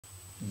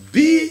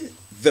Be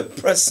the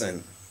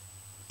person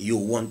you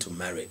want to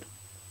marry.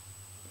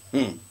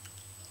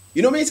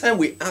 You know, many times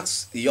we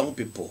ask young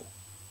people,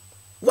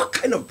 what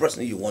kind of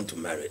person you want to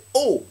marry?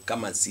 Oh,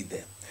 come and see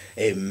them.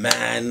 A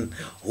man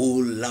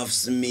who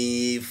loves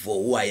me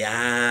for who I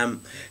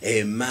am,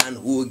 a man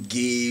who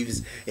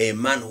gives, a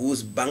man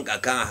whose bank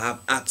account I have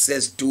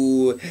access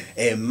to,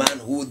 a man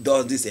who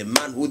does this, a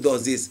man who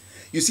does this.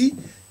 You see,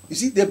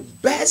 the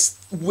best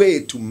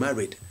way to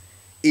marry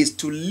is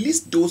to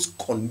list those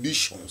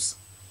conditions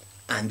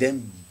and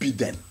then be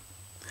them,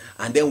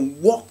 and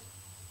then walk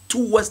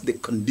towards the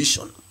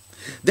condition.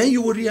 Then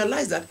you will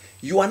realize that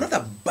you are not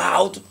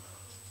about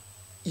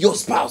your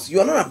spouse. You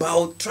are not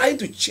about trying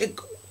to check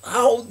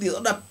how the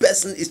other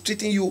person is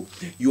treating you.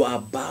 You are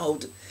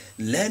about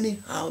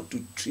learning how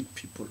to treat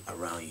people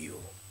around you.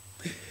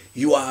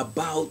 You are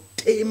about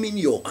taming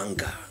your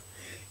anger.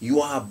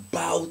 You are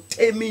about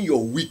taming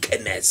your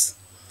wickedness.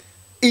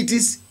 It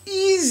is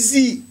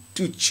easy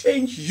to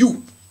change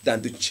you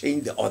than to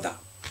change the other.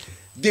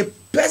 The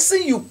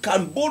person you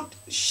can both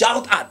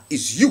shout at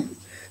is you.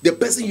 The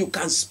person you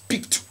can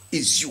speak to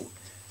is you.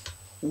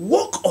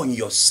 Work on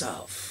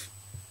yourself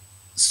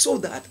so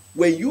that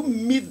when you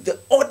meet the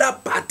other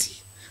party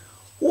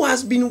who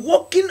has been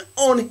working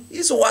on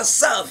his or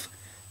herself,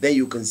 then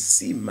you can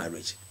see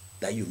marriage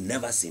that you've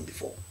never seen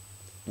before.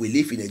 We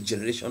live in a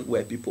generation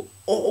where people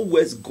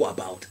always go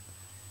about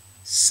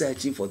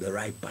searching for the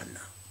right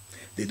partner.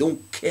 They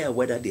don't care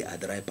whether they are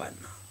the right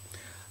partner.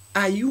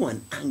 Are you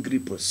an angry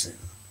person?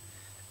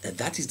 And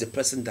that is the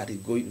person that is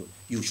going,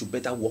 you should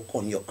better work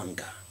on your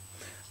anger.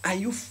 Are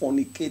you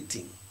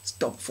fornicating?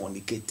 Stop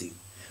fornicating.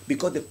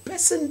 Because the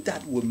person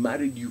that will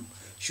marry you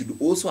should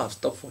also have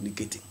stopped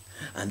fornicating.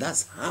 And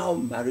that's how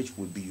marriage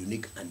will be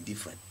unique and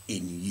different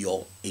in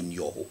your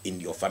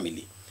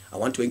family. I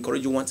want to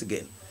encourage you once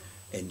again.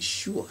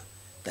 Ensure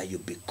that you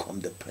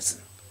become the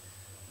person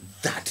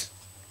that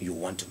you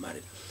want to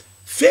marry.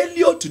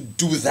 Failure to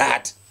do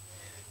that,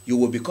 you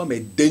will become a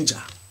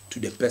danger to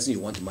the person you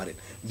want to marry.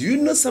 Do you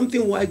know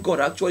something why God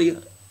actually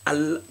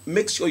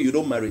makes sure you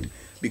don't marry?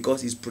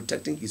 Because he's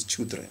protecting his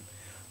children,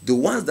 the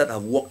ones that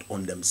have worked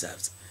on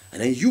themselves.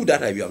 And then you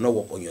that have not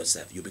worked on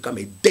yourself, you become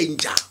a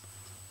danger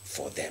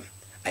for them.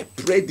 I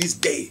pray this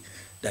day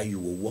that you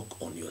will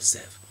work on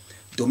yourself.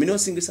 Dominion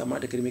Single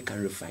Samaritan Academy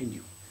can refine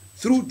you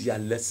through their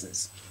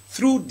lessons,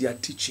 through their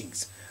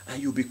teachings,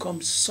 and you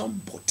become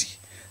somebody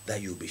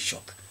that you'll be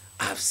shocked.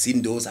 I've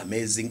seen those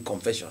amazing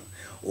confessions.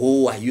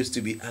 Oh, I used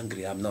to be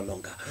angry, I'm no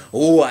longer.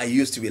 Oh, I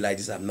used to be like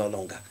this, I'm no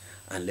longer.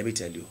 And let me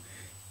tell you,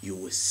 you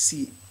will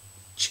see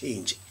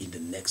change in the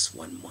next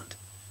 1 month.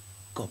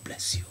 God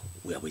bless you.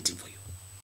 We are waiting for you.